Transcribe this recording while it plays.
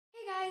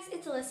guys,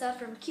 it's Alyssa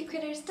from Cute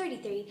Critters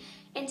 33,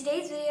 and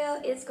today's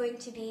video is going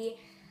to be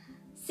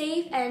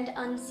safe and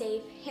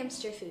unsafe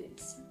hamster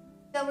foods.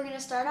 So we're going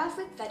to start off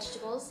with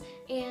vegetables,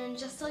 and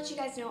just to let you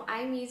guys know,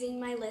 I'm using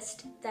my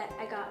list that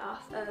I got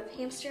off of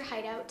Hamster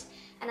Hideout,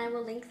 and I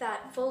will link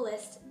that full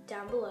list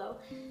down below.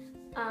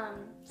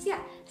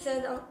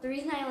 So the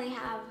reason I only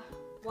have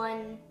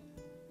one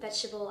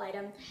vegetable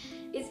item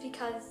is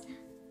because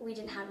we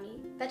didn't have any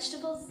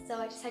vegetables, so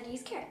I just had to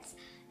use carrots.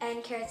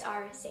 And carrots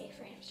are safe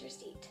for hamsters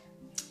to eat.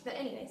 But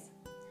anyways,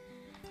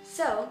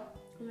 so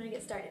I'm gonna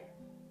get started.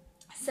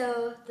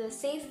 So the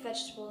safe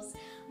vegetables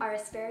are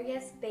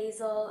asparagus,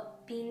 basil,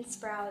 bean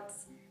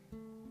sprouts,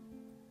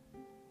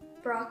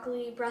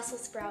 broccoli,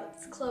 Brussels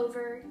sprouts,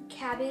 clover,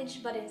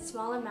 cabbage, but in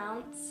small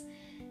amounts.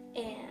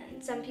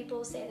 And some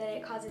people say that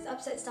it causes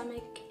upset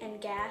stomach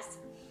and gas,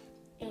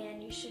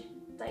 and you should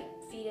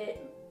feed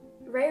it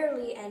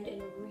rarely and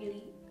in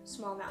really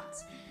small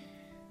amounts.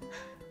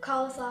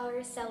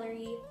 Cauliflower,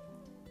 celery,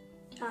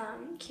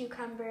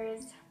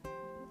 cucumbers,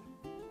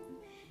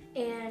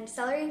 and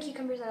celery and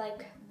cucumbers are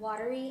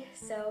watery,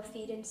 so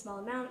feed in small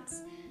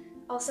amounts.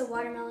 Also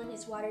watermelon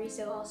is watery,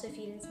 so also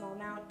feed in small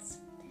amounts.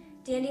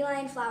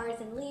 Dandelion,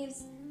 flowers and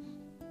leaves,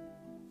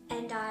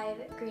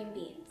 endive, green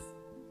beans.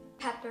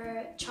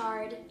 Pepper,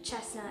 chard,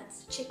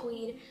 chestnuts,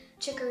 chickweed,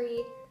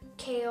 chicory,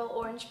 kale,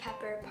 orange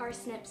pepper,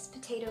 parsnips,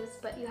 potatoes,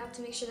 but you have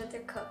to make sure that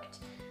they're cooked.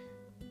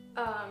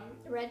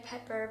 Red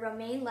pepper,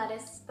 romaine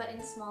lettuce, but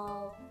in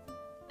small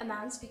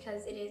amounts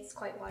because it is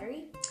quite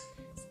watery.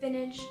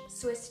 Spinach,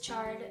 Swiss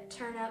chard,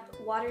 turnip,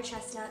 water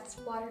chestnuts,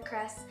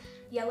 watercress,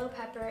 yellow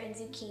pepper, and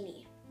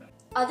zucchini.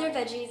 Other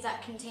veggies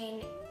that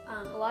contain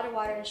a lot of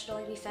water and should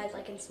only be fed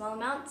in small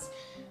amounts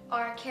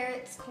are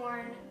carrots,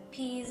 corn,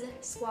 peas,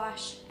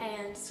 squash,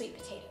 and sweet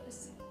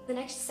potatoes. The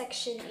next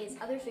section is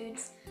other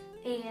foods,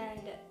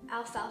 and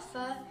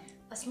alfalfa,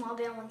 a small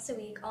bale once a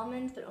week,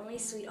 almonds, but only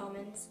sweet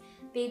almonds,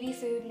 baby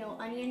food, no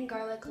onion,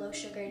 garlic, low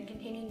sugar, and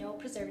containing no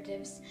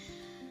preservatives,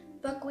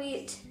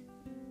 buckwheat,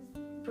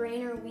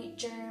 brain or wheat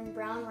germ,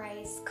 brown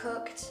rice,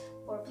 cooked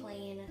or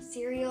plain,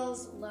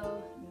 cereals,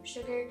 low, no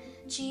sugar,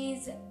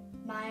 cheese,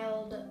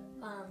 mild,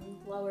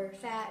 lower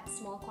fat,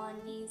 small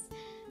quantities,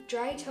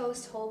 dry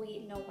toast, whole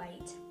wheat, no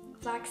white,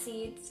 flax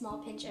seeds, small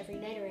pinch every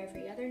night or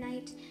every other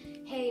night,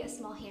 hay, a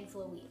small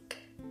handful a week.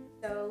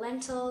 So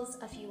lentils,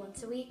 a few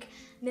once a week,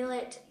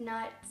 millet,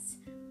 nuts,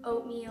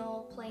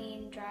 oatmeal,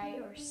 plain, dry,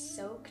 or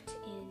soaked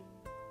in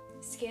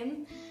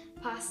skim,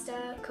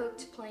 pasta,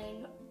 cooked,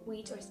 plain,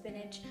 wheat or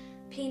spinach,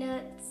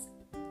 peanuts,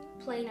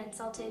 plain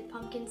unsalted,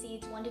 pumpkin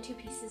seeds, 1 to 2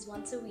 pieces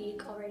once a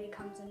week, already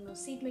comes in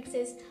most seed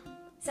mixes,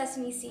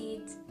 sesame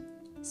seeds,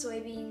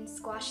 soybeans,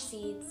 squash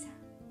seeds,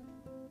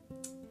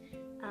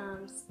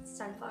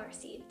 sunflower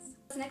seeds.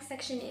 The next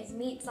section is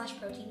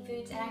meat/protein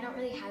foods, and I don't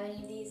really have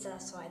any of these, so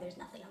that's why there's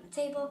nothing on the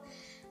table.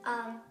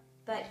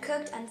 But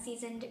cooked,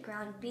 unseasoned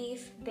ground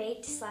beef,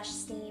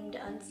 baked/steamed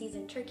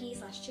unseasoned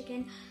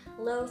turkey/chicken,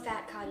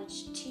 low-fat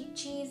cottage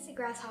cheese,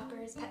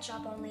 grasshoppers, pet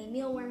shop only,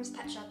 mealworms,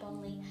 pet shop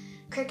only,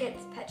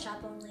 crickets, pet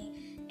shop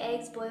only,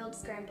 eggs, boiled,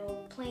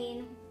 scrambled,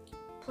 plain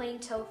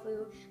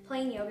tofu,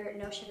 plain yogurt,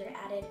 no sugar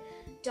added,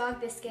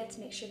 dog biscuits,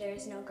 make sure there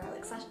is no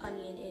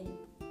garlic/onion in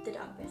the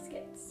dog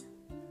biscuits.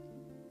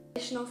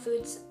 Additional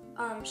foods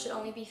should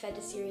only be fed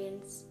to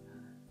Syrians.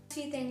 A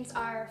few things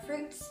are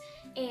fruits,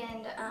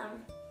 and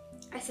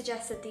I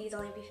suggest that these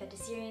only be fed to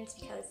Syrians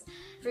because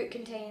fruit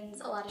contains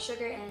a lot of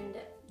sugar and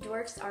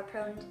dwarfs are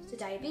prone to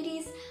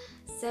diabetes,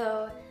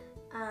 so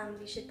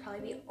you should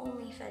probably be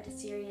only fed to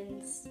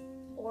Syrians,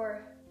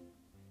 or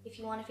if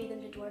you want to feed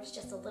them to dwarfs,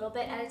 just a little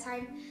bit at a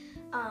time.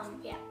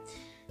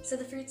 So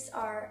the fruits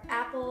are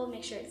apple,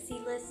 make sure it's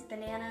seedless,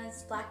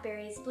 bananas,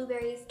 blackberries,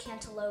 blueberries,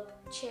 cantaloupe,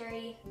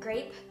 cherry,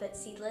 grape, but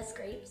seedless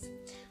grapes,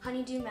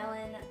 honeydew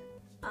melon,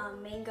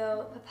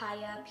 mango,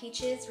 papaya,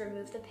 peaches,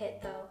 remove the pit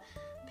though,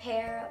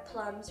 pear,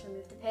 plums,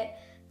 remove the pit,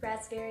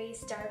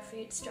 raspberries,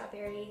 starfruit,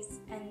 strawberries.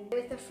 And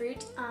with the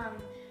fruit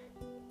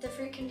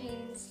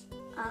contains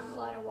a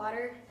lot of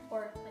water,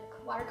 or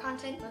water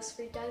content, most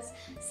fruit does,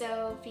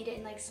 so feed it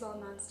in small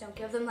amounts. Don't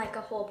give them a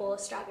whole bowl of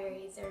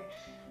strawberries or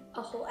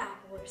a whole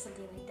apple or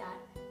something like that.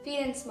 Feed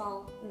in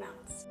small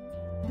amounts.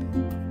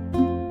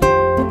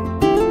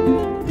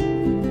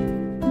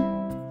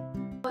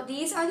 But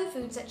these are the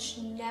foods that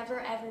should never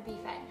ever be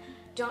fed.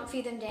 Don't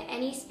feed them to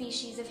any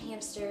species of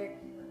hamster.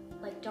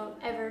 Don't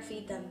ever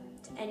feed them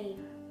to any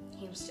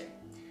hamster.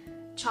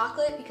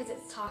 Chocolate, because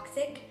it's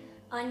toxic.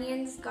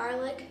 Onions,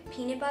 garlic,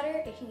 peanut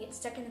butter, it can get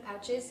stuck in the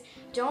pouches.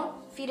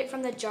 Don't feed it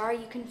from the jar.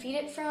 You can feed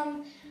it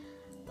from,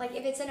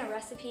 if it's in a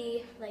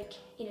recipe,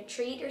 in a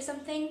treat or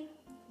something,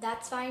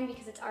 that's fine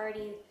because it's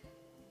already,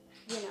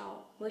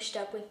 mushed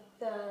up with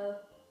the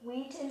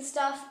wheat and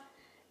stuff.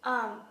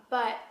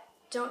 But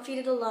don't feed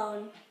it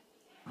alone.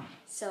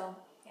 So,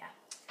 yeah.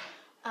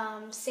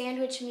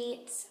 Sandwich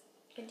meats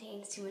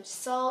contains too much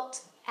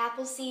salt,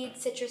 apple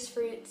seeds, citrus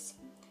fruits,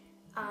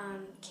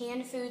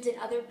 canned foods and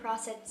other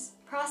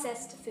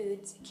processed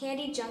foods,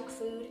 candy, junk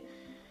food,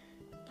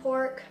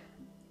 pork,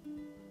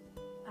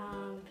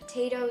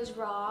 potatoes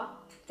raw,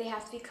 they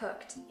have to be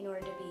cooked in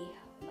order to be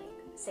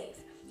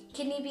safe.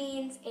 Kidney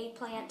beans,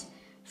 eggplant,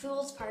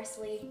 fool's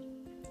parsley,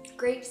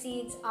 grape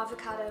seeds,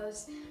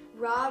 avocados,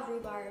 raw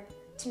rhubarb,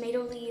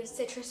 tomato leaves,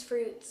 citrus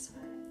fruits,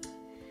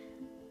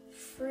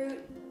 fruit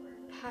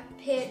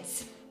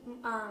pits,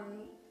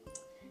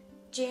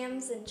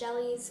 jams and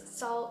jellies,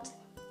 salt,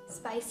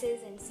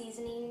 spices and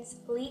seasonings,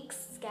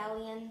 leeks,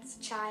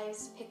 scallions,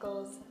 chives,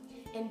 pickles,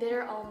 and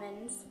bitter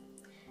almonds.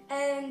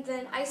 And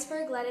then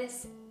iceberg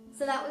lettuce.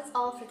 So that was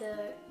all for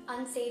the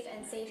unsafe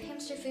and safe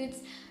hamster foods.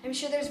 I'm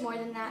sure there's more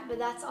than that, but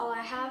that's all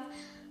I have.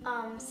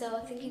 So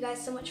thank you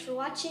guys so much for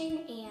watching,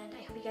 and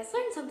I hope you guys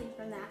learned something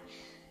from that.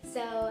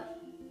 So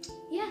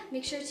yeah,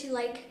 make sure to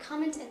like,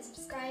 comment, and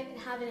subscribe, and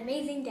have an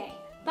amazing day.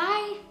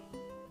 Bye!